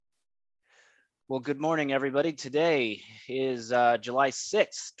Well, good morning, everybody. Today is July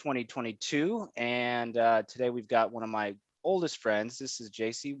 6th, 2022. And today we've got one of my oldest friends. This is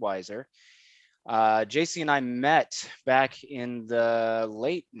JC Weiser. JC and I met back in the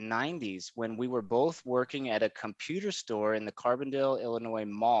late 90s when we were both working at a computer store in the Carbondale, Illinois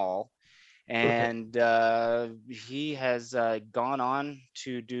mall. Right. And he has gone on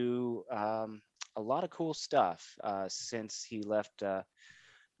to do a lot of cool stuff since he left.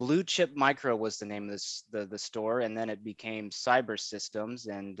 Blue Chip Micro was the name of the store, and then it became Cyber Systems,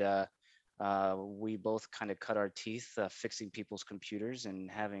 and we both kind of cut our teeth fixing people's computers and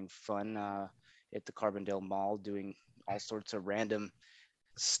having fun at the Carbondale Mall, doing all sorts of random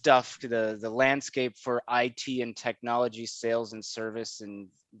stuff. The landscape for IT and technology, sales and service, and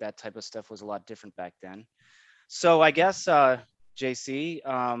that type of stuff was a lot different back then. So I guess JC,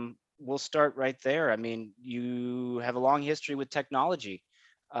 we'll start right there. I mean, you have a long history with technology.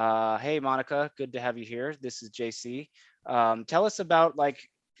 Hey, Monica, good to have you here. This is JC. Tell us about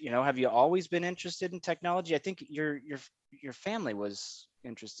have you always been interested in technology? I think your family was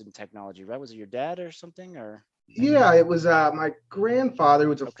interested in technology, right? Was it your dad or something? Or Yeah, it was my grandfather, who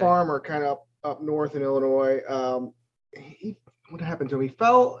was a okay, farmer kind of up north in Illinois. He What happened to him? He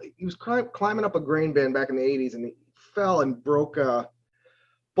fell. He was climbing up a grain bin back in the 80s, and he fell and broke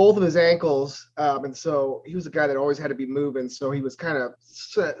both of his ankles. And so he was a guy that always had to be moving. So he was kind of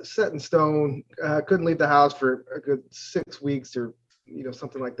set in stone. Couldn't leave the house for a good 6 weeks or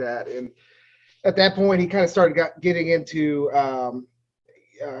something like that. And at that point, he kind of started getting into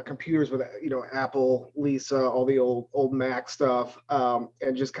computers with Apple, Lisa, all the old Mac stuff,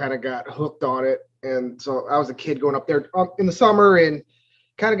 and just kind of got hooked on it. And so I was a kid going up there in the summer, and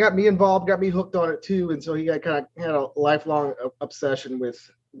kind of got me involved, got me hooked on it too. And so he got kind of had a lifelong obsession with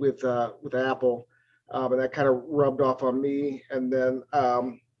Apple, and that kind of rubbed off on me. And then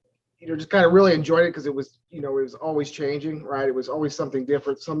just kind of really enjoyed it because it was always changing, right? It was always something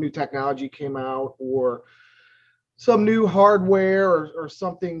different. Some new technology came out, or some new hardware, or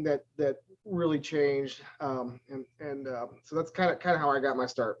something that really changed. So that's kind of how I got my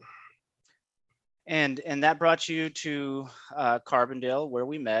start. and that brought you to Carbondale, where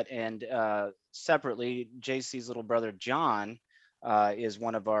we met, and separately, JC's little brother John is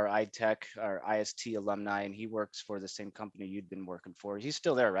one of our iTech or IST alumni, and he works for the same company you'd been working for. He's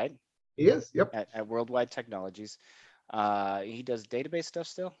still there, right? He is. Yep, At Worldwide Technologies. He does database stuff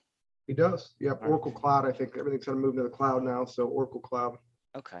still. he does. Yep, All right. Oracle Cloud. I think everything's going to move to the cloud now. So Oracle Cloud.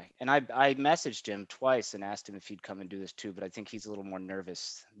 Okay. And I messaged him twice and asked him if he'd come and do this too, but I think he's a little more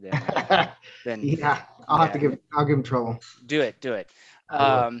nervous than Yeah, yeah. I'll give him trouble. Do it, do it.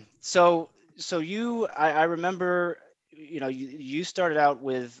 I will. So I remember, you started out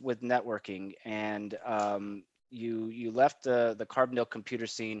with networking, and you left the Carbondale computer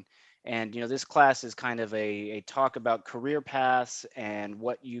scene, and this class is kind of a talk about career paths and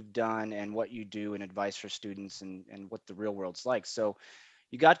what you've done and what you do and advice for students and what the real world's like. So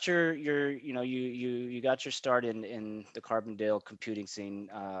you got your you got your start in the Carbondale computing scene,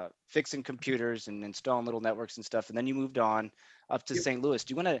 fixing computers and installing little networks and stuff, and then you moved on up to Yep. St. Louis.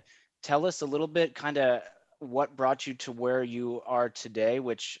 Do you want to tell us a little bit, kind of what brought you to where you are today?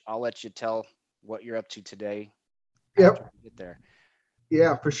 Which I'll let you tell what you're up to today after Yep. we get there.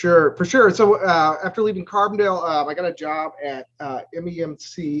 Yeah, for sure, for sure. So after leaving Carbondale, I got a job at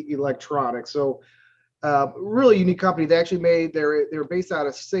MEMC Electronics. So really unique company. They actually they're based out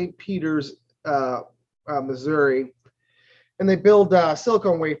of St. Peters, Missouri, and they build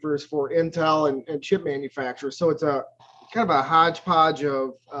silicone wafers for Intel and chip manufacturers. So it's a kind of a hodgepodge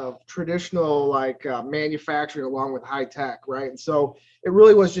of traditional manufacturing along with high tech, right? And so it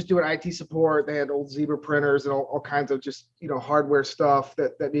really was just doing IT support. They had old Zebra printers and all kinds of just hardware stuff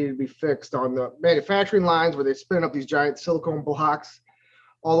that needed to be fixed on the manufacturing lines, where they spin up these giant silicone blocks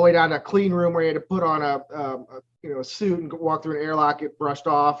all the way down to a clean room where you had to put on a suit and walk through an airlock, get brushed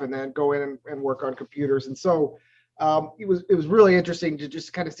off, and then go in and work on computers. And so it was really interesting to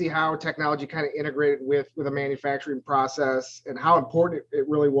just kind of see how technology kind of integrated with a manufacturing process, and how important it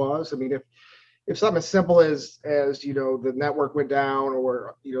really was. I mean, if something as simple as the network went down,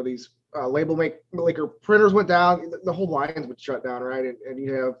 or these maker printers went down, the whole lines would shut down, right? And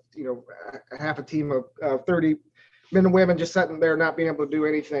you have half a team of 30 men and women just sitting there not being able to do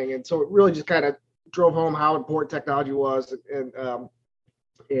anything. And so it really just kind of drove home how important technology was, and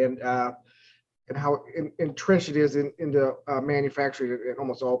how entrenched it is into manufacturing in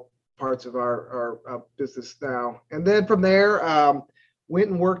almost all parts of our business now. And then from there, went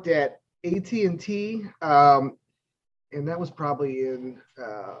and worked at AT&T, and that was probably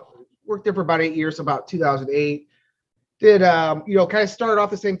worked there for about 8 years, about 2008. did kind of started off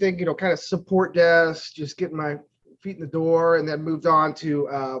the same thing, kind of support desk, just getting my feet in the door, and then moved on to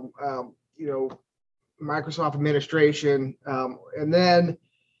Microsoft administration, and then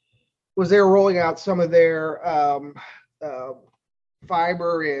was there rolling out some of their uh,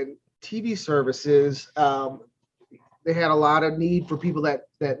 fiber and TV services. They had a lot of need for people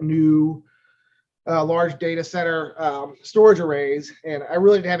that knew large data center storage arrays, and I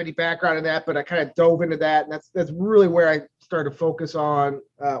really didn't have any background in that, but I kind of dove into that, and that's really where I started to focus on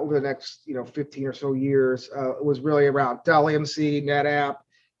over the next 15 or so years. It was really around Dell EMC, NetApp,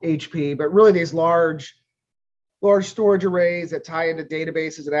 HP, but really these large storage arrays that tie into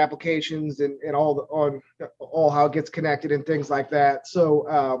databases and applications, and all how it gets connected and things like that.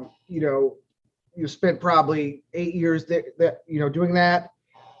 So you spent probably 8 years doing that.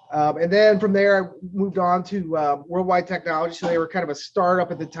 And then from there, I moved on to Worldwide Technology. So they were kind of a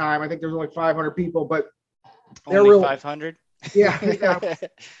startup at the time. I think there was only 500 people, but they're only 500. Yeah,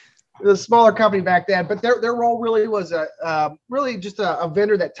 it was a smaller company back then. But their role really was really just a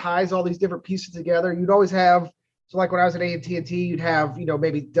vendor that ties all these different pieces together. You'd always have, so like when I was at AT&T, you'd have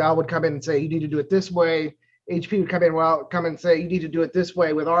maybe Dell would come in and say you need to do it this way. HP would come in and say you need to do it this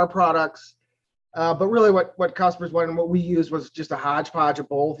way with our products. But really what customers wanted and what we used was just a hodgepodge of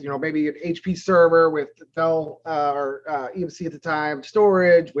both, maybe an HP server with Dell or EMC at the time,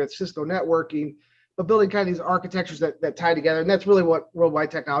 storage with Cisco networking, but building kind of these architectures that tie together. And that's really what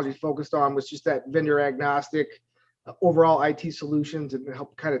Worldwide Technology focused on, was just that vendor agnostic overall IT solutions and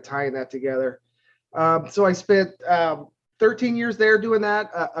help kind of tying that together. So I spent 13 years there doing that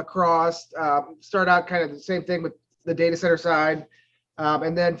across, started out kind of the same thing with the data center side,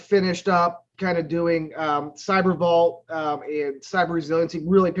 and then finished up kind of doing cyber vault and cyber resiliency.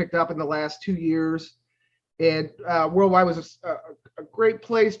 Really picked up in the last 2 years. And Worldwide was a great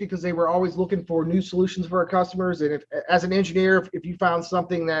place because they were always looking for new solutions for our customers. And as an engineer, if you found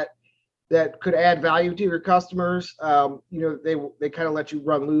something that could add value to your customers, they kind of let you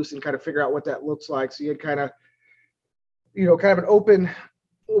run loose and kind of figure out what that looks like. So you had kind of an open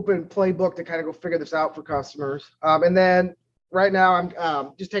playbook to kind of go figure this out for customers. And then right now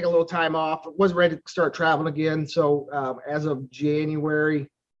I'm just taking a little time off. I was ready to start traveling again. So as of January,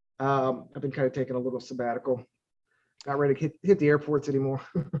 I've been kind of taking a little sabbatical. Not ready to hit the airports anymore.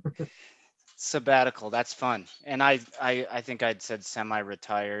 Sabbatical, that's fun. And I think I'd said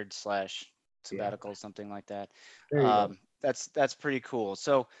semi-retired / sabbatical, something like that. That's pretty cool.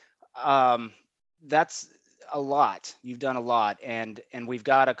 So that's a lot. You've done a lot, and we've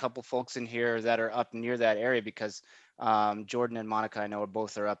got a couple folks in here that are up near that area because Jordan and Monica, I know,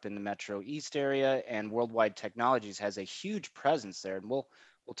 both are up in the Metro East area, and Worldwide Technologies has a huge presence there, and we'll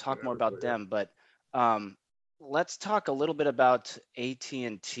talk more about them. But let's talk a little bit about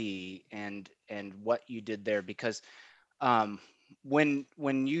AT&T and what you did there, because when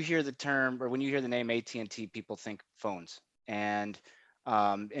you hear the term, or when you hear the name AT&T, people think phones, and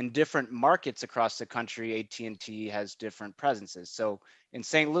in different markets across the country, AT&T has different presences. So in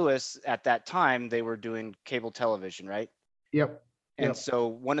St. Louis at that time, they were doing cable television, right? Yep. And so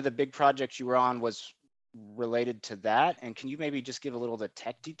one of the big projects you were on was related to that. And can you maybe just give a little of the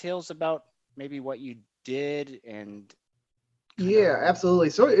tech details about maybe what you did? And yeah, absolutely.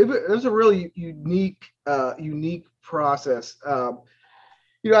 So it was a really unique process.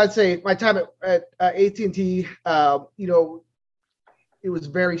 I'd say my time at AT&T, it was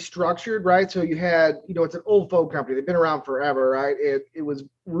very structured, right? So you had, it's an old phone company. They've been around forever, right? It was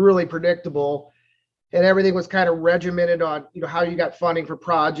really predictable, and everything was kind of regimented on, how you got funding for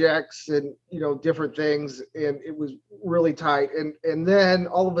projects and, different things. And it was really tight. And then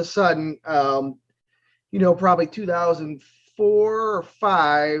all of a sudden, probably 2004 or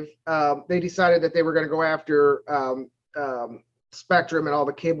 5, they decided that they were going to go after Spectrum and all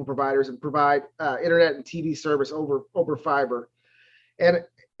the cable providers and provide internet and TV service over fiber. And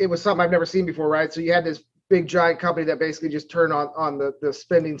it was something I've never seen before, right? So you had this big giant company that basically just turned on the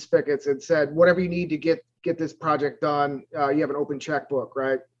spending spigots and said, whatever you need to get this project done, you have an open checkbook,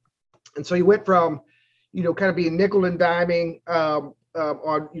 right? And so you went from, kind of being nickel and diming on,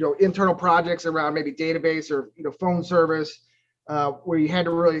 internal projects around maybe database or, phone service, where you had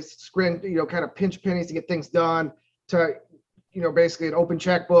to really sprint, kind of pinch pennies to get things done, to, basically an open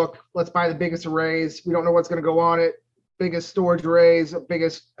checkbook. Let's buy the biggest arrays. We don't know what's going to go on it. Biggest storage arrays,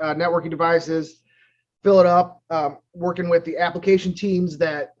 biggest networking devices, fill it up, working with the application teams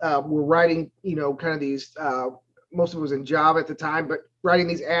that were writing, kind of these, most of it was in Java at the time, but writing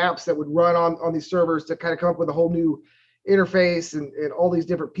these apps that would run on these servers to kind of come up with a whole new interface and all these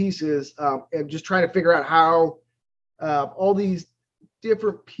different pieces, and just trying to figure out how all these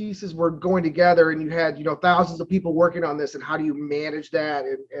different pieces were going together, and you had, thousands of people working on this, and how do you manage that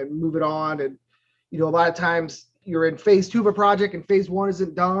and move it on? And, a lot of times you're in phase 2 of a project and phase 1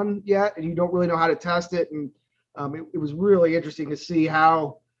 isn't done yet, and you don't really know how to test it. And it was really interesting to see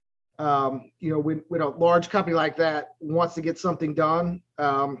how, when a large company like that wants to get something done,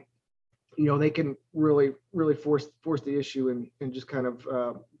 they can really, really force the issue, and just kind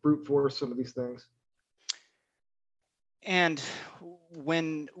of brute force some of these things. And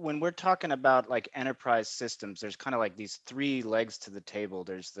when we're talking about like enterprise systems, there's kind of like these three legs to the table.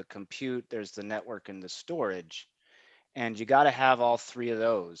 There's the compute, there's the network, and the storage. And you got to have all three of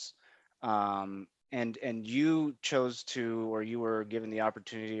those. And you chose to, or you were given the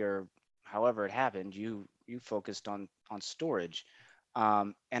opportunity, or however it happened, you focused on storage.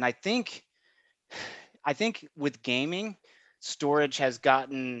 And I think with gaming, storage has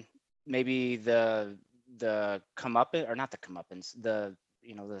gotten maybe the comeuppance, or not the comeuppance, the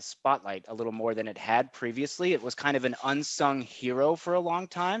spotlight a little more than it had previously. It was kind of an unsung hero for a long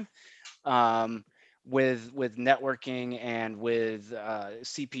time, um, with networking and with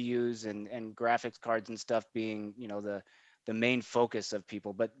CPUs and graphics cards and stuff being the main focus of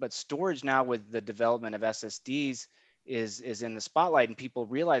people. But storage now, with the development of SSDs, is in the spotlight, and people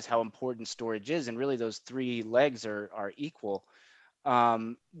realize how important storage is, and really those three legs are equal.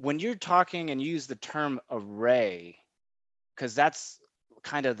 When you're talking and you use the term array, because that's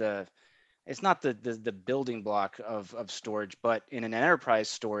kind of it's not the building block of storage, but in an enterprise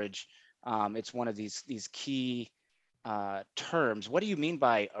storage, it's one of these key terms. What do you mean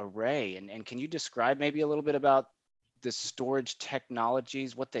by array? And can you describe maybe a little bit about the storage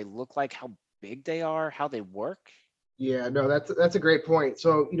technologies, what they look like, how big they are, how they work? Yeah, no, that's a great point.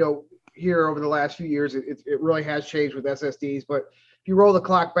 So, here over the last few years, it really has changed with SSDs. But if you roll the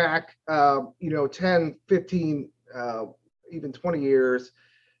clock back, 10, 15, even 20 years,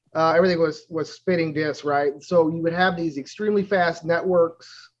 everything was spinning disks, right? So you would have these extremely fast networks,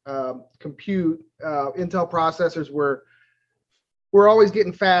 compute, Intel processors were always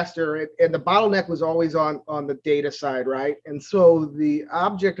getting faster, and the bottleneck was always on the data side, right? And so the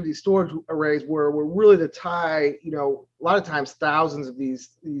object of these storage arrays were really to tie, a lot of times thousands of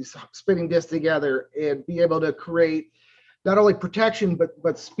these spinning disks together, and be able to create not only protection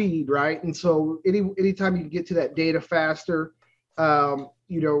but speed, right? And so anytime you can get to that data faster,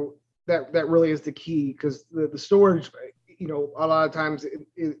 that really is the key, because the storage, a lot of times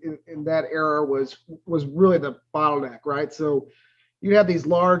in that era was really the bottleneck, right? So you have these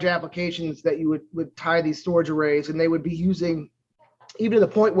large applications that you would tie these storage arrays, and they would be using, even to the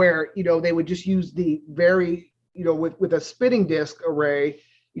point where they would just use the very, with a spinning disk array,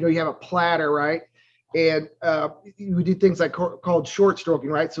 you have a platter, right? And you would do things like called short stroking,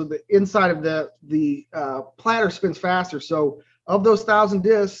 right? So the inside of the platter spins faster. So of those 1,000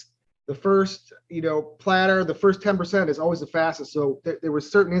 disks, the first platter, the first 10% is always the fastest. So there were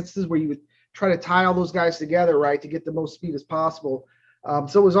certain instances where you would try to tie all those guys together, right, to get the most speed as possible.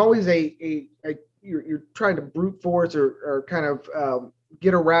 So it was always you're trying to brute force, or kind of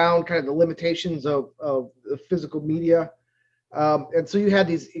get around kind of the limitations of the physical media. And so you had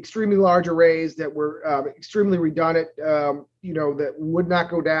these extremely large arrays that were extremely redundant, that would not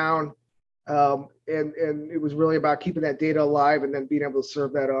go down. And it was really about keeping that data alive, and then being able to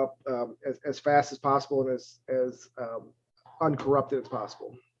serve that up as fast as possible, and as uncorrupted as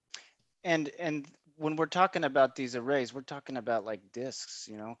possible. And when we're talking about these arrays, we're talking about like disks,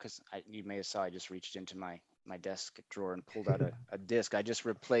 because you may have saw I just reached into my desk drawer and pulled out a disk. I just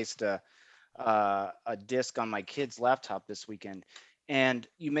replaced a disk on my kid's laptop this weekend, and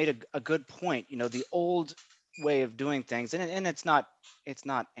you made a good point. The old way of doing things, and it's not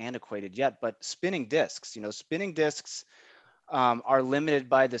antiquated yet, but spinning disks are limited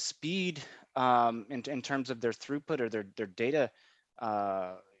by the speed, in terms of their throughput, or their data.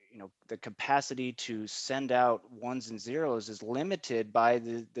 Uh, the capacity to send out ones and zeros is limited by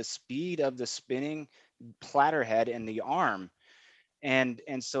the speed of the spinning platter head and the arm. And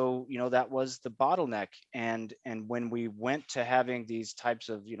so that was the bottleneck. And when we went to having these types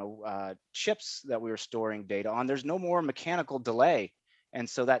of chips that we were storing data on, there's no more mechanical delay, and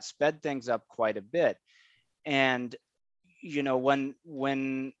so that sped things up quite a bit. And when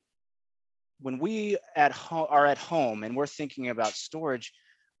we are at home and we're thinking about storage,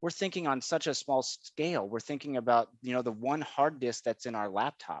 we're thinking on such a small scale. We're thinking about the one hard disk that's in our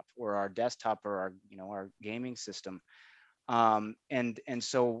laptop or our desktop or our gaming system. And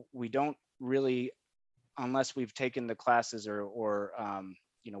so we don't really, unless we've taken the classes or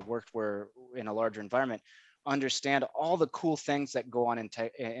worked where in a larger environment, understand all the cool things that go on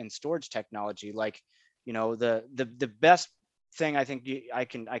in storage technology. Like the best thing I think I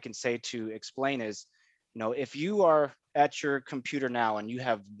can say to explain is, if you are at your computer now and you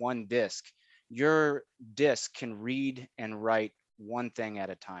have one disk, your disk can read and write one thing at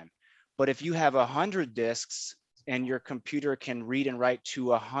a time. But if you have 100 disks and your computer can read and write to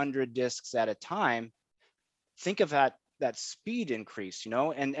 100 disks at a time, think of that speed increase,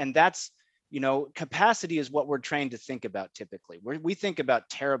 and that's, capacity is what we're trained to think about typically. We think about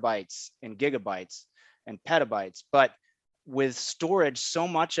terabytes and gigabytes and petabytes, but with storage, so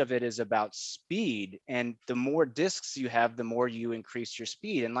much of it is about speed, and the more disks you have, the more you increase your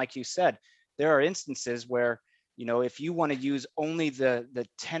speed. And like you said, there are instances where, if you want to use only the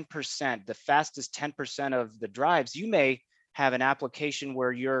 10%, the fastest 10% of the drives, you may have an application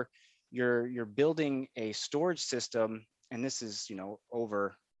where you're building a storage system, and this is,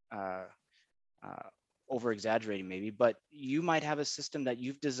 uh, uh, over exaggerating maybe, but you might have a system that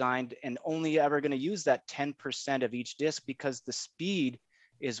you've designed and only ever going to use that 10% of each disk, because the speed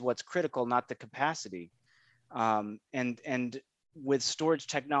is what's critical, not the capacity. And with storage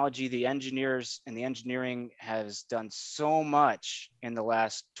technology, the engineers and the engineering has done so much in the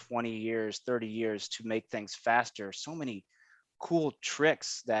last 20 years, 30 years to make things faster. So many cool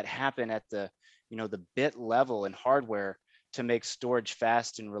tricks that happen at the bit level in hardware to make storage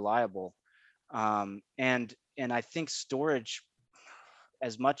fast and reliable. And I think storage,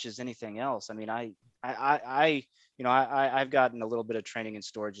 as much as anything else, I mean, I've gotten a little bit of training in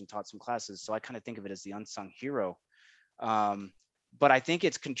storage and taught some classes, so I kind of think of it as the unsung hero. um, but I think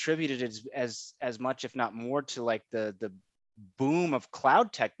it's contributed as much, if not more, to like the boom of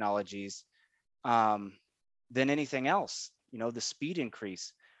cloud technologies, um, than anything else. The speed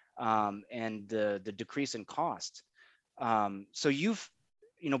increase, and the decrease in cost. So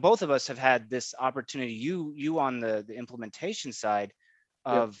both of us have had this opportunity. You on the implementation side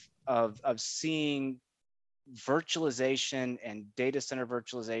Yep. of seeing virtualization and data center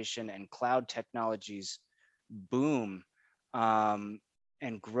virtualization and cloud technologies boom, um,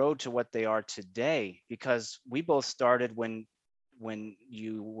 and grow to what they are today, because we both started when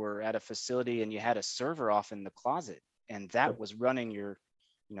you were at a facility and you had a server off in the closet, and that Yep. was running your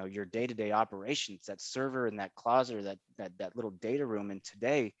day-to-day operations, that server in that closet, or that little data room. And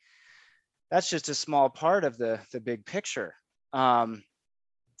today, that's just a small part of the big picture. um,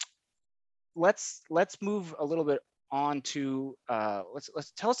 let's move a little bit on to,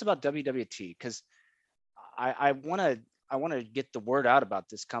 let's tell us about WWT, because I want to get the word out about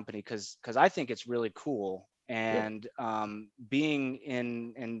this company, because I think it's really cool. Yep. And being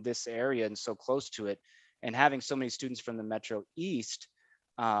in this area and so close to it, and having so many students from the Metro East,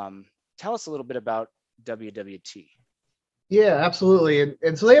 um, tell us a little bit about WWT. Yeah, absolutely.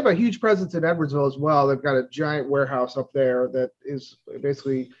 And so they have a huge presence in Edwardsville as well. They've got a giant warehouse up there that is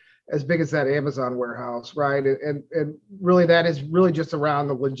basically as big as that Amazon warehouse, right? And really that is really just around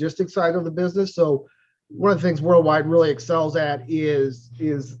the logistics side of the business. So one of the things Worldwide really excels at is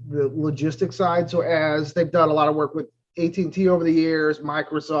the logistics side. So as they've done a lot of work with AT&T over the years,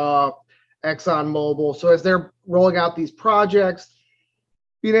 Microsoft, ExxonMobil. So as they're rolling out these projects,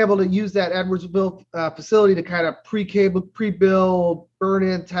 being able to use that Edwardsville facility to kind of pre-cable, pre-build,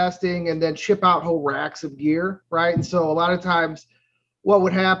 burn-in testing, and then ship out whole racks of gear, right? And so a lot of times, what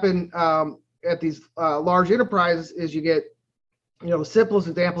would happen at these large enterprises is you get, the simplest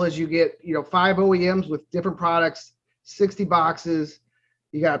example is you get, 5 OEMs with different products, 60 boxes.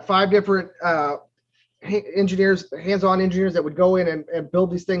 You got 5 different engineers, hands-on engineers that would go in and build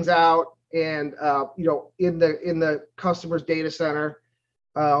these things out, and in the customer's data center.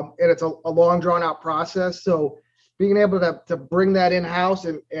 And it's a long drawn out process. So being able to bring that in house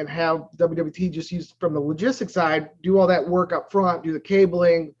and have WWT just use from the logistics side, do all that work up front, do the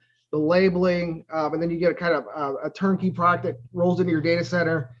cabling, the labeling, and then you get a kind of a turnkey product that rolls into your data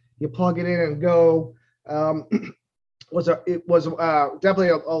center. You plug it in and go. It was definitely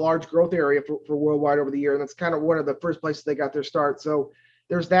a large growth area for Worldwide over the year, and that's kind of one of the first places they got their start. So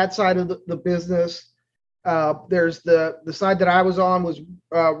there's that side of the business. There's the side that I was on was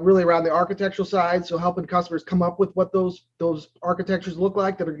really around the architectural side, so helping customers come up with what those architectures look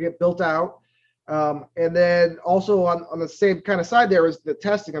like that are get built out. And then also on the same kind of side there is the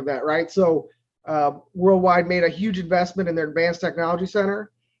testing of that, right? So Worldwide made a huge investment in their advanced technology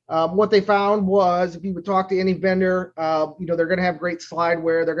center. What they found was, if you would talk to any vendor, they're going to have great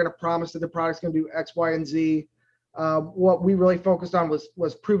slideware. They're going to promise that the product's going to do X, Y, and Z. What we really focused on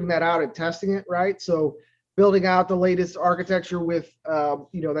was proving that out and testing it, right? So building out the latest architecture with,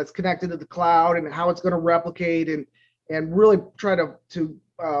 that's connected to the cloud and how it's going to replicate, and really try to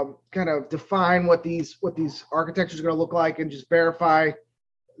kind of define what these architectures are going to look like, and just verify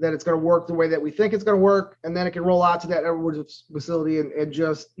that it's going to work the way that we think it's going to work, and then it can roll out to that Edwards facility and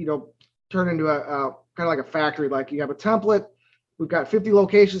just turn into a kind of like a factory. Like you have a template, we've got 50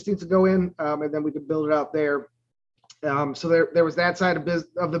 locations needs to go in, and then we can build it out there. So there was that side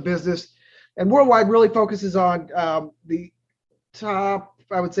of the business, and Worldwide really focuses on the top,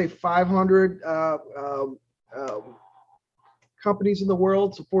 I would say, 500 companies in the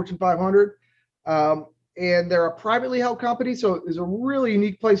world, so Fortune 500. And they're a privately held company, so it's a really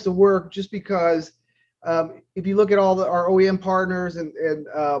unique place to work just because if you look at all our OEM partners and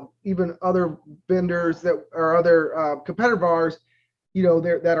even other vendors that are other competitor of ours,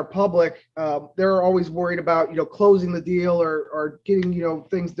 that are public, they're always worried about, closing the deal or getting,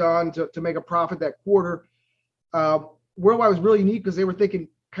 things done to make a profit that quarter. Worldwide was really unique because they were thinking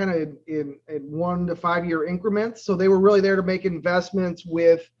kind of in 1 to 5 year increments. So they were really there to make investments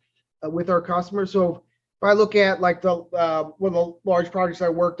with our customers. So if I look at like one of the large projects I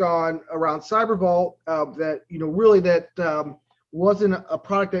worked on around CyberVault, that, really that wasn't a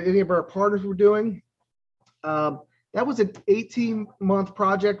product that any of our partners were doing. That was an 18-month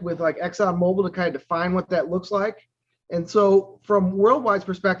project with like ExxonMobil to kind of define what that looks like. And so from Worldwide's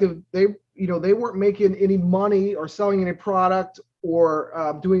perspective, they weren't making any money or selling any product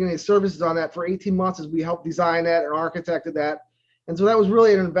or doing any services on that for 18 months as we helped design that and architected that. And so that was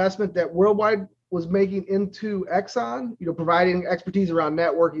really an investment that Worldwide was making into Exxon, providing expertise around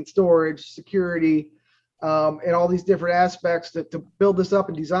networking, storage, security, and all these different aspects to build this up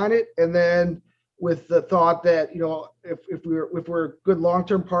and design it. And then with the thought that, if we're a good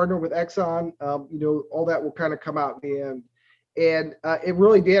long-term partner with Exxon, all that will kind of come out in the end. And it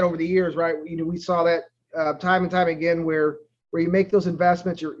really did over the years, right? We saw that time and time again where you make those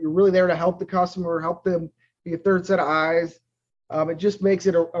investments, you're really there to help the customer, help them be a third set of eyes. It just makes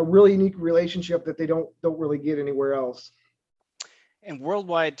it a really unique relationship that they don't really get anywhere else. And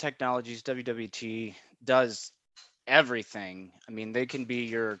Worldwide Technologies, WWT, does everything. I mean, they can be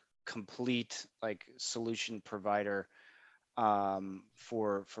your complete like solution provider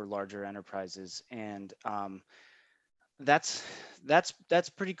for larger enterprises, and that's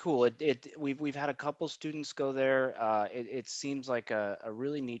pretty cool. We've had a couple students go there. It seems like a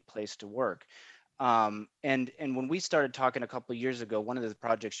really neat place to work. And when we started talking a couple of years ago, one of the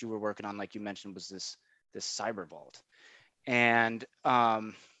projects you were working on, like you mentioned, was this cyber vault. And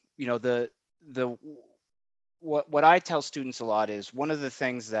what I tell students a lot is one of the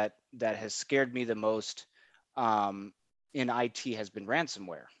things that has scared me the most in IT has been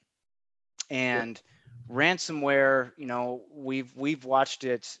ransomware. And ransomware, we've watched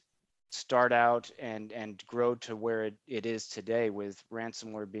it start out and grow to where it is today, with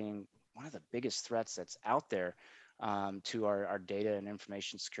ransomware being one of the biggest threats that's out there to our data and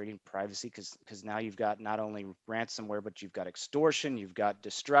information security and privacy, because now you've got not only ransomware, but you've got extortion, you've got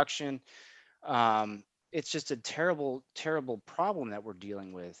destruction. It's just a terrible, terrible problem that we're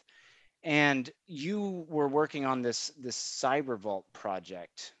dealing with. And you were working on this cyber vault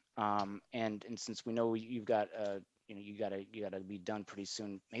project, and since we know you've got you gotta be done pretty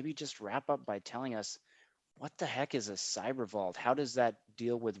soon, maybe just wrap up by telling us what the heck is a cyber vault? How does that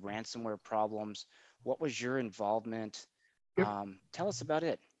deal with ransomware problems? What was your involvement? Yep. Tell us about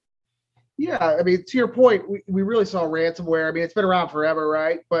it. Yeah, I mean, to your point, we really saw ransomware. I mean, it's been around forever,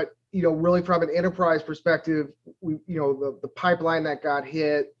 right? But really from an enterprise perspective, the pipeline that got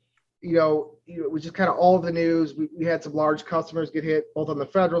hit, it was just kind of all of the news. We had some large customers get hit both on the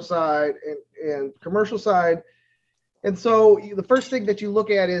federal side and commercial side. And so the first thing that you look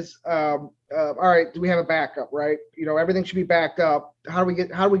at is, all right, do we have a backup, right? Everything should be backed up. How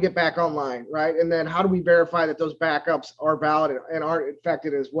do we get back online, right? And then how do we verify that those backups are valid and aren't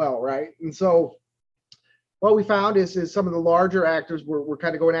infected as well, right? And so what we found is some of the larger actors were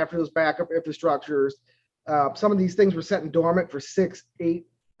kind of going after those backup infrastructures. Some of these things were set in dormant for 6, 8,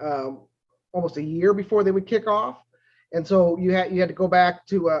 almost a year before they would kick off. And so you had to go back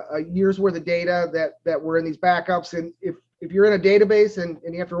to a year's worth of data that were in these backups. And if you're in a database and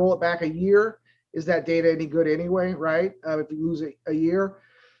you have to roll it back a year, is that data any good anyway, right? If you lose a year.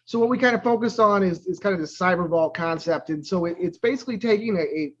 So what we kind of focused on is kind of the cyber vault concept. And so it's basically taking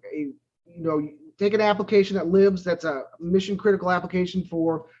take an application that lives, that's a mission critical application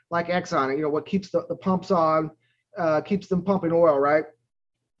for like Exxon, what keeps the pumps on, keeps them pumping oil, right?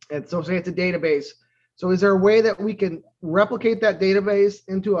 And so say it's a database. So is there a way that we can replicate that database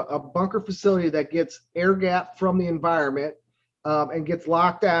into a bunker facility that gets air gap from the environment and gets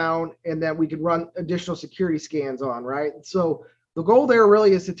locked down, and then we can run additional security scans on, right? So the goal there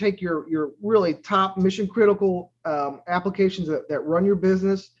really is to take your really top mission critical applications that run your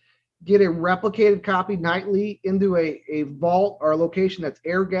business, get a replicated copy nightly into a vault or a location that's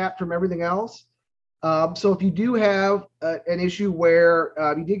air gapped from everything else. So if you do have an issue where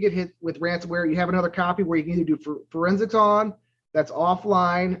you did get hit with ransomware, you have another copy where you can either do forensics on that's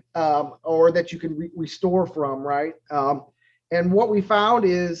offline, or that you can restore from, right? And what we found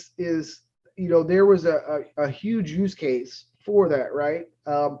is there was a huge use case for that, right?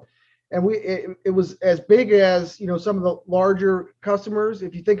 And it was as big as some of the larger customers.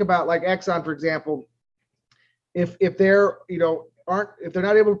 If you think about like Exxon, for example, if they're aren't if they're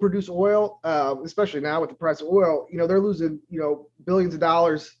not able to produce oil, especially now with the price of oil, they're losing billions of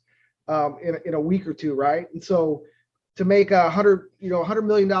dollars in a week or two, right? And so to make $100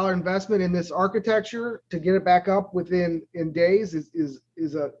 million investment in this architecture to get it back up in days is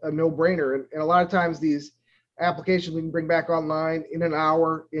a no brainer. And a lot of times these applications we can bring back online in an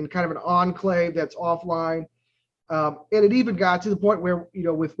hour in kind of an enclave that's offline. And it even got to the point where,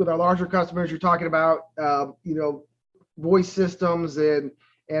 with our larger customers, you're talking about, voice systems and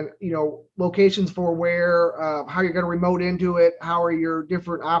locations for where, how you're going to remote into it. How are your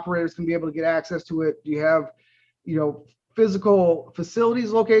different operators going to be able to get access to it? Do you have, physical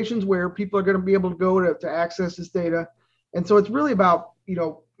facilities locations where people are going to be able to go to access this data? And so it's really about,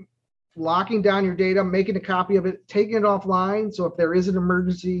 locking down your data, making a copy of it, taking it offline. So if there is an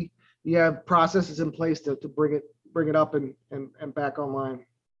emergency, you have processes in place to bring it up and back online.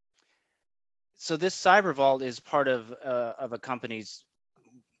 So this cyber vault is part of a company's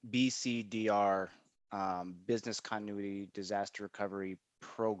BCDR, business continuity disaster recovery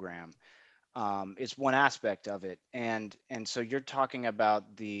program. It's one aspect of it, and so you're talking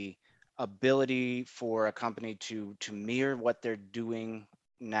about the ability for a company to mirror what they're doing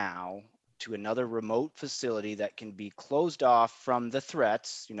now to another remote facility that can be closed off from the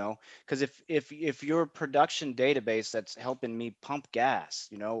threats, because if your production database that's helping me pump gas,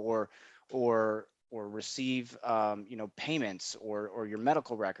 or receive payments, or your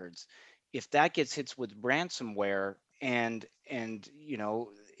medical records, if that gets hit with ransomware, and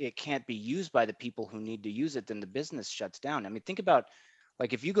it can't be used by the people who need to use it, then the business shuts down. I mean, think about,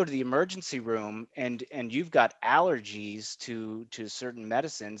 like, if you go to the emergency room and you've got allergies to certain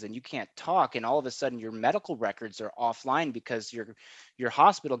medicines and you can't talk, and all of a sudden your medical records are offline because your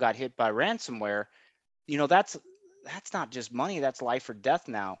hospital got hit by ransomware, that's not just money, that's life or death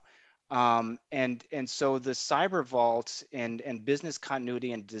now. And so the cyber vault and business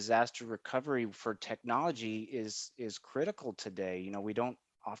continuity and disaster recovery for technology is critical today. We don't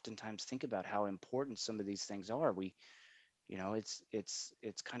oftentimes think about how important some of these things are.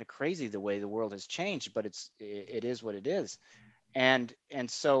 It's kind of crazy the way the world has changed, but it is what it is. And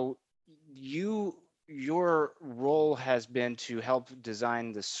so your role has been to help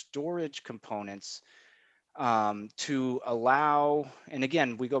design the storage components, to allow, and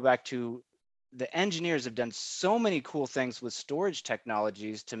again, we go back to the engineers have done so many cool things with storage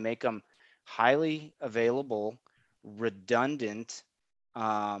technologies to make them highly available, redundant,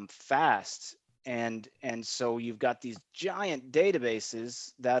 fast. And so you've got these giant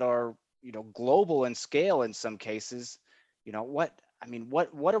databases that are, global in scale in some cases. What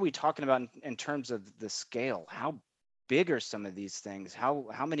are we talking about in terms of the scale? How big are some of these things?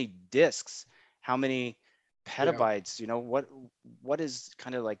 How many disks? How many Yeah. petabytes? What is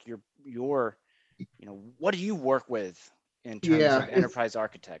kind of like your what do you work with in terms Yeah. of enterprise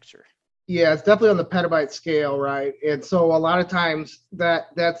architecture? Yeah, it's definitely on the petabyte scale, right? And so a lot of times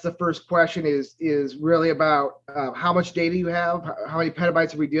that's the first question is really about how much data you have, how many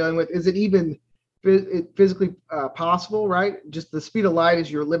petabytes are we dealing with? Is it even physically possible, right? Just the speed of light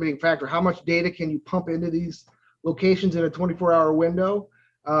is your limiting factor. How much data can you pump into these locations in a 24-hour window?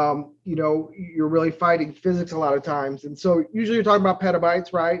 You're really fighting physics a lot of times, and so usually you're talking about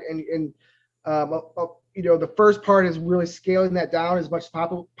petabytes, right? And the first part is really scaling that down as much as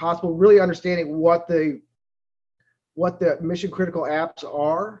possible, really understanding what the mission critical apps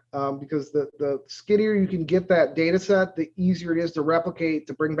are, because the skinnier you can get that data set, the easier it is to replicate,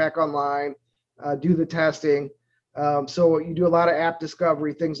 to bring back online, do the testing. So you do a lot of app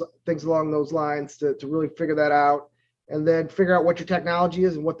discovery, things along those lines to really figure that out, and then figure out what your technology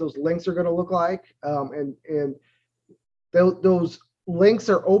is and what those links are going to look like. And those links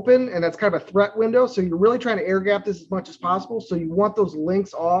are open, and that's kind of a threat window. So you're really trying to air gap this as much as possible. So you want those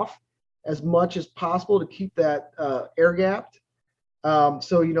links off as much as possible to keep that air gapped.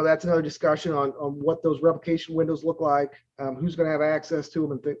 So that's another discussion on what those replication windows look like, who's going to have access to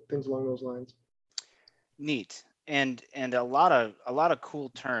them, and things along those lines. Neat. And a lot of cool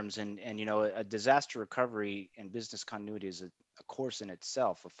terms, and a disaster recovery and business continuity is a course in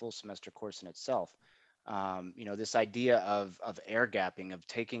itself, a full semester course in itself. This idea of air gapping, of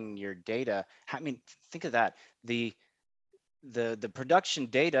taking your data. I mean, think of that. The production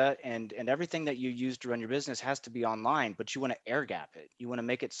data and everything that you use to run your business has to be online, but you want to air gap it. You want to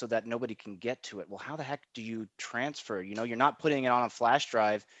make it so that nobody can get to it. Well, how the heck do you transfer? You're not putting it on a flash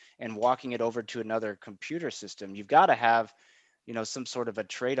drive and walking it over to another computer system. You've got to have some sort of a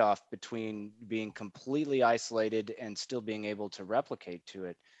trade-off between being completely isolated and still being able to replicate to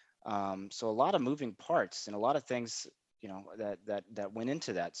it. So a lot of moving parts and a lot of things, that went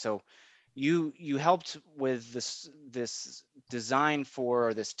into that. So you helped with this design for,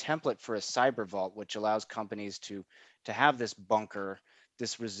 or this template for, a cyber vault, which allows companies to have this bunker,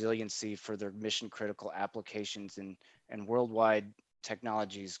 this resiliency for their mission critical applications, and worldwide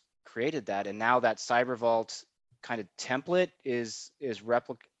technologies created that. And now that cyber vault kind of template is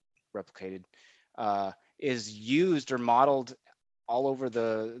replicated, uh, is used or modeled all over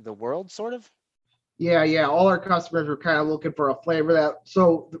the world, sort of. Yeah, yeah. All our customers are kind of looking for a flavor of that.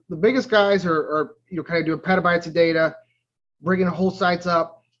 So the biggest guys are kind of doing petabytes of data, bringing whole sites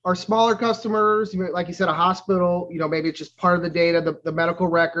up. Our smaller customers, like you said, a hospital, maybe it's just part of the data, the medical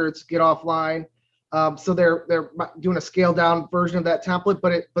records get offline. So they're doing a scaled down version of that template,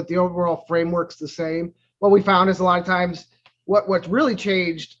 but the overall framework's the same. What we found is a lot of times what's really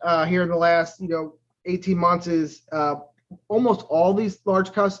changed here in the last 18 months is almost all these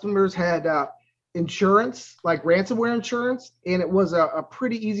large customers had insurance, like ransomware insurance, and it was a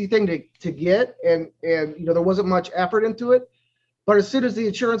pretty easy thing to get, and there wasn't much effort into it. But as soon as the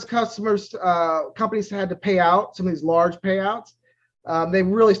insurance customers companies had to pay out some of these large payouts, they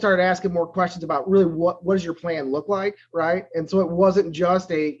really started asking more questions about really what does your plan look like, right? And so it wasn't just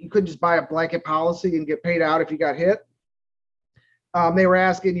you couldn't just buy a blanket policy and get paid out if you got hit. They were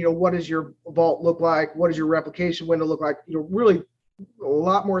asking, what does your vault look like? What does your replication window look like? Really a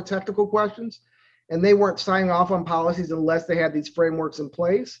lot more technical questions, and they weren't signing off on policies unless they had these frameworks in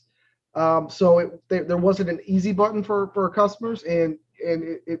place. So there wasn't an easy button for our customers, and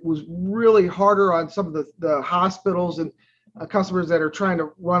it was really harder on some of the hospitals and customers that are trying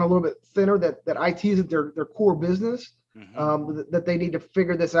to run a little bit thinner, that IT isn't their core business, that they need to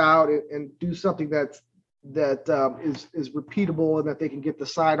figure this out and do something that is repeatable, and that they can get the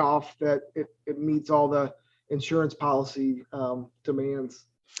sign off that it meets all the insurance policy demands.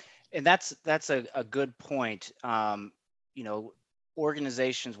 And that's a good point.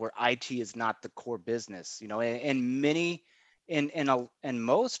 Organizations where IT is not the core business, and many in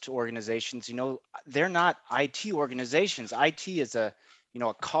most organizations, they're not IT organizations. IT is a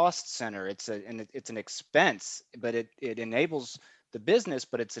cost center. It's an expense, but it enables the business,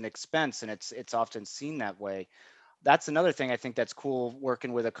 but it's an expense, and it's often seen that way. That's another thing I think that's cool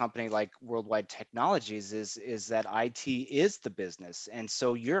working with a company like Worldwide Technologies is that IT is the business. And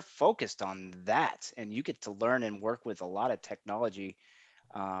so you're focused on that, and you get to learn and work with a lot of technology,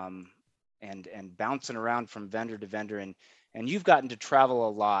 um, and bouncing around from vendor to vendor, and you've gotten to travel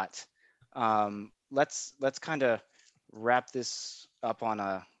a lot. Let's kind of wrap this up on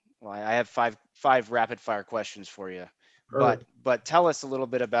well, I have five rapid fire questions for you. But Perfect. but tell us a little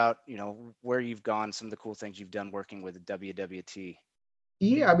bit about, where you've gone, some of the cool things you've done working with WWT.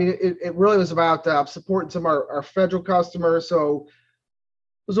 Yeah, I mean, it really was about supporting some of our federal customers. So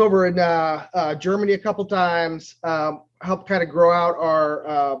was over in Germany a couple times, helped kind of grow out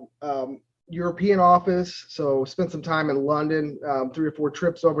our European office. So spent some time in London, 3 or 4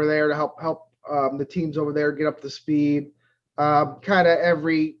 trips over there to help the teams over there get up to speed. Kind of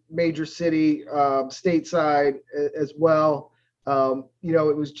every major city, stateside as well.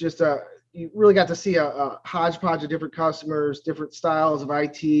 It was just you really got to see a hodgepodge of different customers, different styles of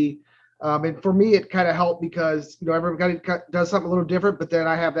IT. And for me, it kind of helped because everybody does something a little different, but then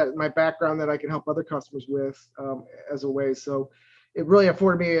I have that in my background that I can help other customers with as a way. So it really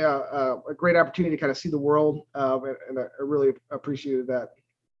afforded me a great opportunity to kind of see the world, and I really appreciated that.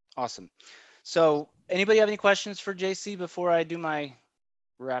 Awesome. So anybody have any questions for JC before I do my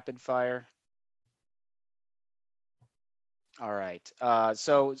rapid fire? All right.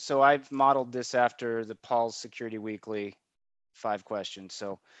 So I've modeled this after the Paul's Security Weekly 5 questions.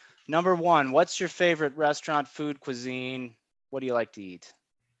 So number one, what's your favorite restaurant, food, cuisine? What do you like to eat?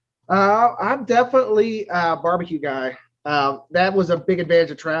 I'm definitely a barbecue guy. That was a big advantage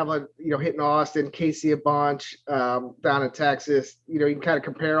of traveling, hitting Austin, Casey a bunch, down in Texas. You can kind of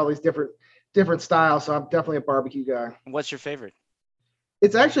compare all these different styles. So I'm definitely a barbecue guy. And what's your favorite?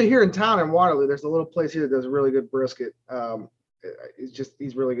 It's actually here in town in Waterloo. There's a little place here that does really good brisket.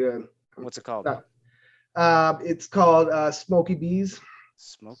 He's really good. What's it called? It's called Smoky Bees.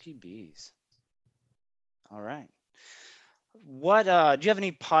 Smoky Bees. All right. What do you have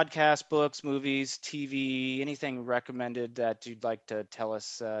any podcasts, books, movies, TV, anything recommended that you'd like to tell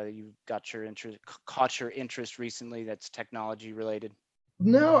us you got your interest caught your interest recently that's technology related?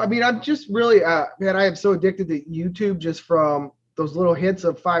 No, I mean, I'm just really, man, I am so addicted to YouTube just from those little hits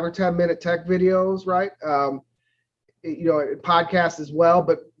of 5 or 10 minute tech videos, right? Podcasts as well.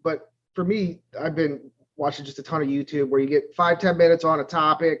 But for me, I've been watching just a ton of YouTube where you get 5, 10 minutes on a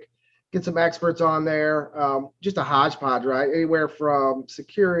topic, get some experts on there, just a hodgepodge, right? Anywhere from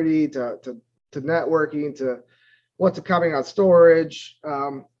security to networking to what's coming on storage,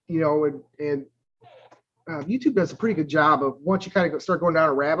 and YouTube does a pretty good job of once you kind of start going down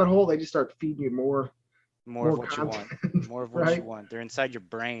a rabbit hole, they just start feeding you More of more what you want. content, More of what you right? want. They're inside your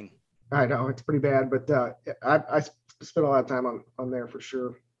brain. I know it's pretty bad, but I spend a lot of time on there for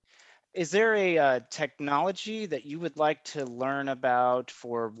sure. Is there a technology that you would like to learn about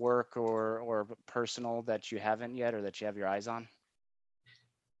for work or personal that you haven't yet or that you have your eyes on?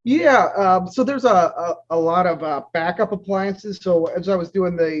 Yeah, so there's a lot of backup appliances. So as I was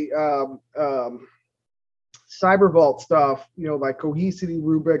doing the cyber vault stuff, like Cohesity,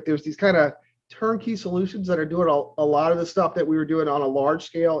 Rubrik, there's these kind of turnkey solutions that are doing a lot of the stuff that we were doing on a large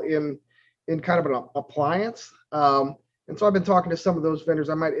scale in kind of an appliance. And so I've been talking to some of those vendors.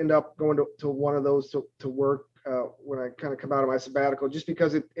 I might end up going to one of those to work when I kind of come out of my sabbatical, just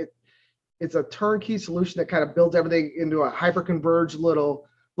because it's a turnkey solution that kind of builds everything into a hyper converged little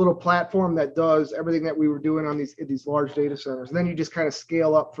platform that does everything that we were doing on these large data centers. And then you just kind of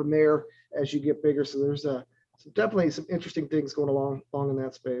scale up from there as you get bigger. So there's definitely some interesting things going along in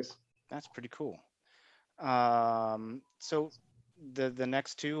that space. That's pretty cool. So the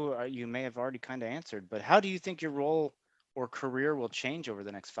next two you may have already kind of answered, but how do you think your role or career will change over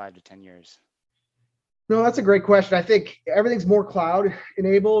the next 5 to 10 years? No, that's a great question. I think everything's more cloud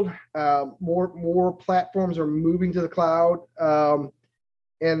enabled. More platforms are moving to the cloud.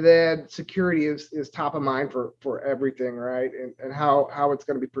 And then security is top of mind for everything, right? And how it's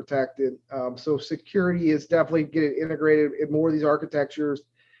going to be protected. So security is definitely getting integrated in more of these architectures.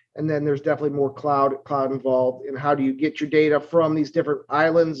 And then there's definitely more cloud involved in how do you get your data from these different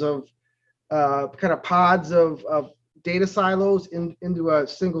islands of kind of pods of data silos into a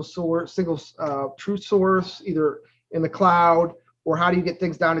single source, single truth source, either in the cloud, or how do you get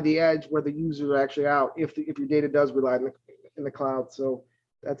things down to the edge where the users are actually out if your data does rely in the cloud. So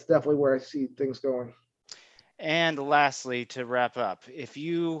that's definitely where I see things going. And lastly, to wrap up, if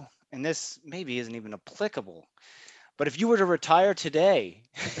you, and this maybe isn't even applicable, but if you were to retire today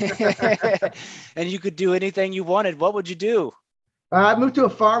and you could do anything you wanted, what would you do? I moved to a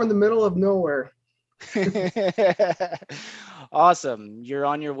farm in the middle of nowhere. Awesome. You're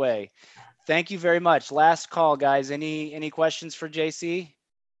on your way. Thank you very much. Last call, guys. Any questions for JC?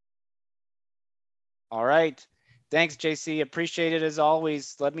 All right. Thanks, JC. Appreciate it as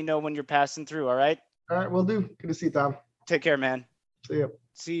always. Let me know when you're passing through. All right. All right, we'll do. Good to see you, Tom. Take care, man. See you.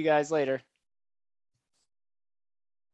 See you guys later.